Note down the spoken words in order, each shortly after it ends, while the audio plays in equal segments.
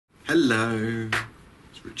Hello,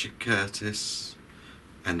 it's Richard Curtis.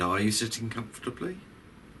 And are you sitting comfortably?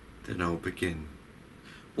 Then I'll begin.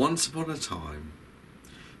 Once upon a time,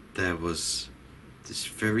 there was this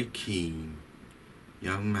very keen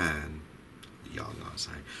young man, young I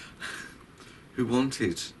say, who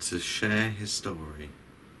wanted to share his story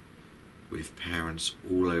with parents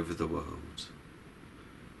all over the world.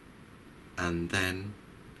 And then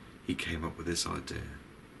he came up with this idea.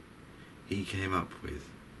 He came up with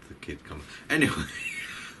the Kid Common. Anyway,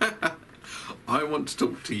 I want to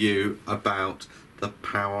talk to you about the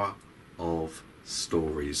power of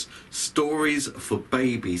stories. Stories for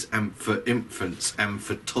babies and for infants and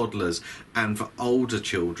for toddlers and for older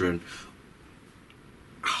children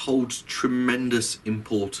holds tremendous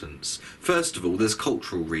importance. First of all, there's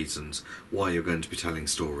cultural reasons why you're going to be telling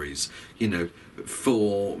stories. You know,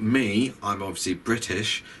 for me, I'm obviously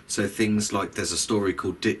British, so things like there's a story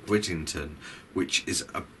called Dick Whittington, which is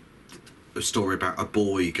a story about a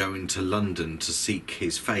boy going to London to seek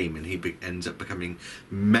his fame, and he ends up becoming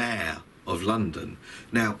mayor of London.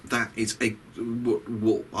 Now, that is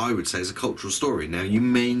what I would say is a cultural story. Now, you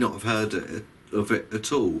may not have heard of it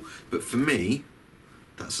at all, but for me,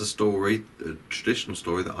 that's a story, a traditional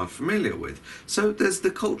story that I'm familiar with. So there's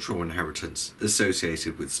the cultural inheritance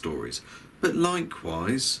associated with stories. But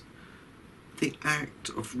likewise, the act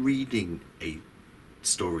of reading a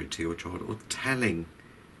story to your child or telling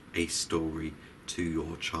a story to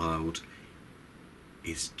your child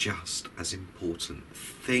is just as important.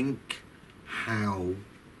 Think how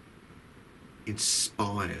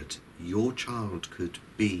inspired your child could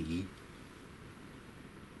be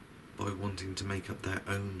by wanting to make up their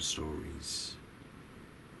own stories.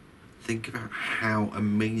 Think about how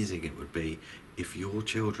amazing it would be if your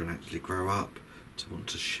children actually grow up to want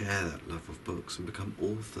to share that love of books and become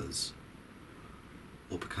authors,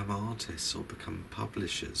 or become artists, or become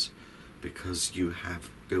publishers, because you have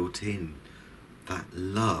built in that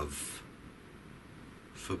love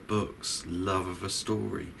for books, love of a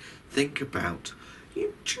story. Think about, do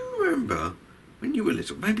you remember when you were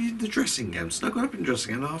little, maybe in the dressing gown, snuggled up in the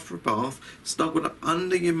dressing gown after a bath, snuggled up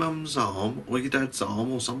under your mum's arm or your dad's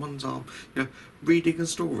arm or someone's arm, you know, reading a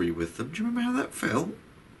story with them? Do you remember how that felt?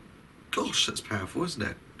 Gosh, that's powerful, isn't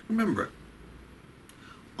it? Remember it.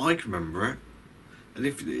 I can remember it. And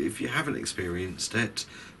if you haven't experienced it,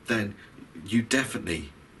 then you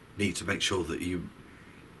definitely need to make sure that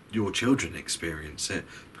your children experience it,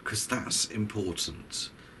 because that's important.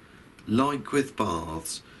 Like with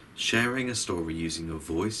baths, sharing a story using your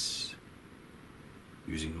voice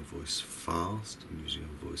fast and using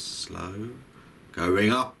your voice slow, going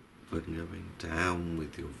up and going down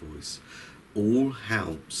with your voice, all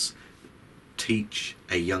helps teach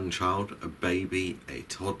a young child, a baby, a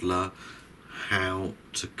toddler, how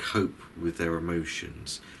to cope with their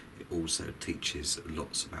emotions. It also teaches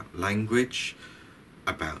lots about language,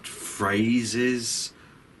 about phrases,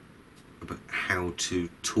 about how to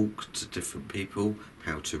talk to different people,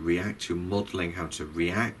 how to react. You're modelling how to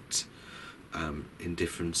react in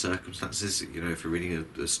different circumstances. You know, if you're reading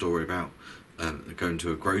a story about going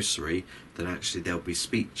to a grocery, then actually there'll be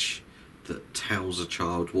speech that tells a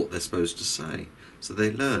child what they're supposed to say. So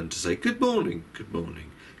they learn to say, good morning,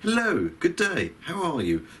 hello, good day, how are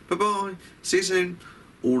you, bye-bye, see you soon.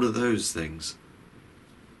 All of those things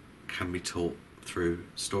can be taught through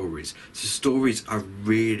stories. So stories are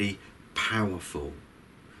really powerful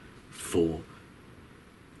for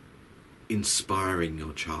inspiring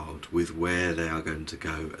your child with where they are going to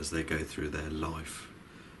go as they go through their life,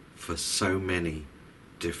 for so many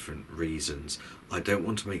different reasons. I don't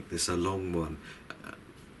want to make this a long one,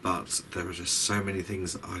 but there are just so many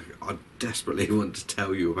things that I desperately want to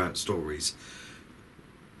tell you about stories.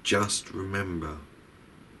 Just remember,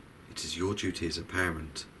 it is your duty as a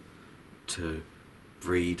parent to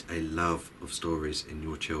breed a love of stories in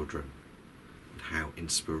your children, and how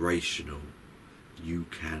inspirational you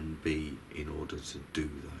can be in order to do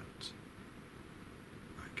that.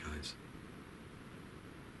 Right, guys,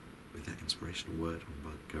 with that inspirational word,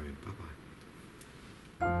 I'm going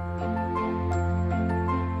bye-bye.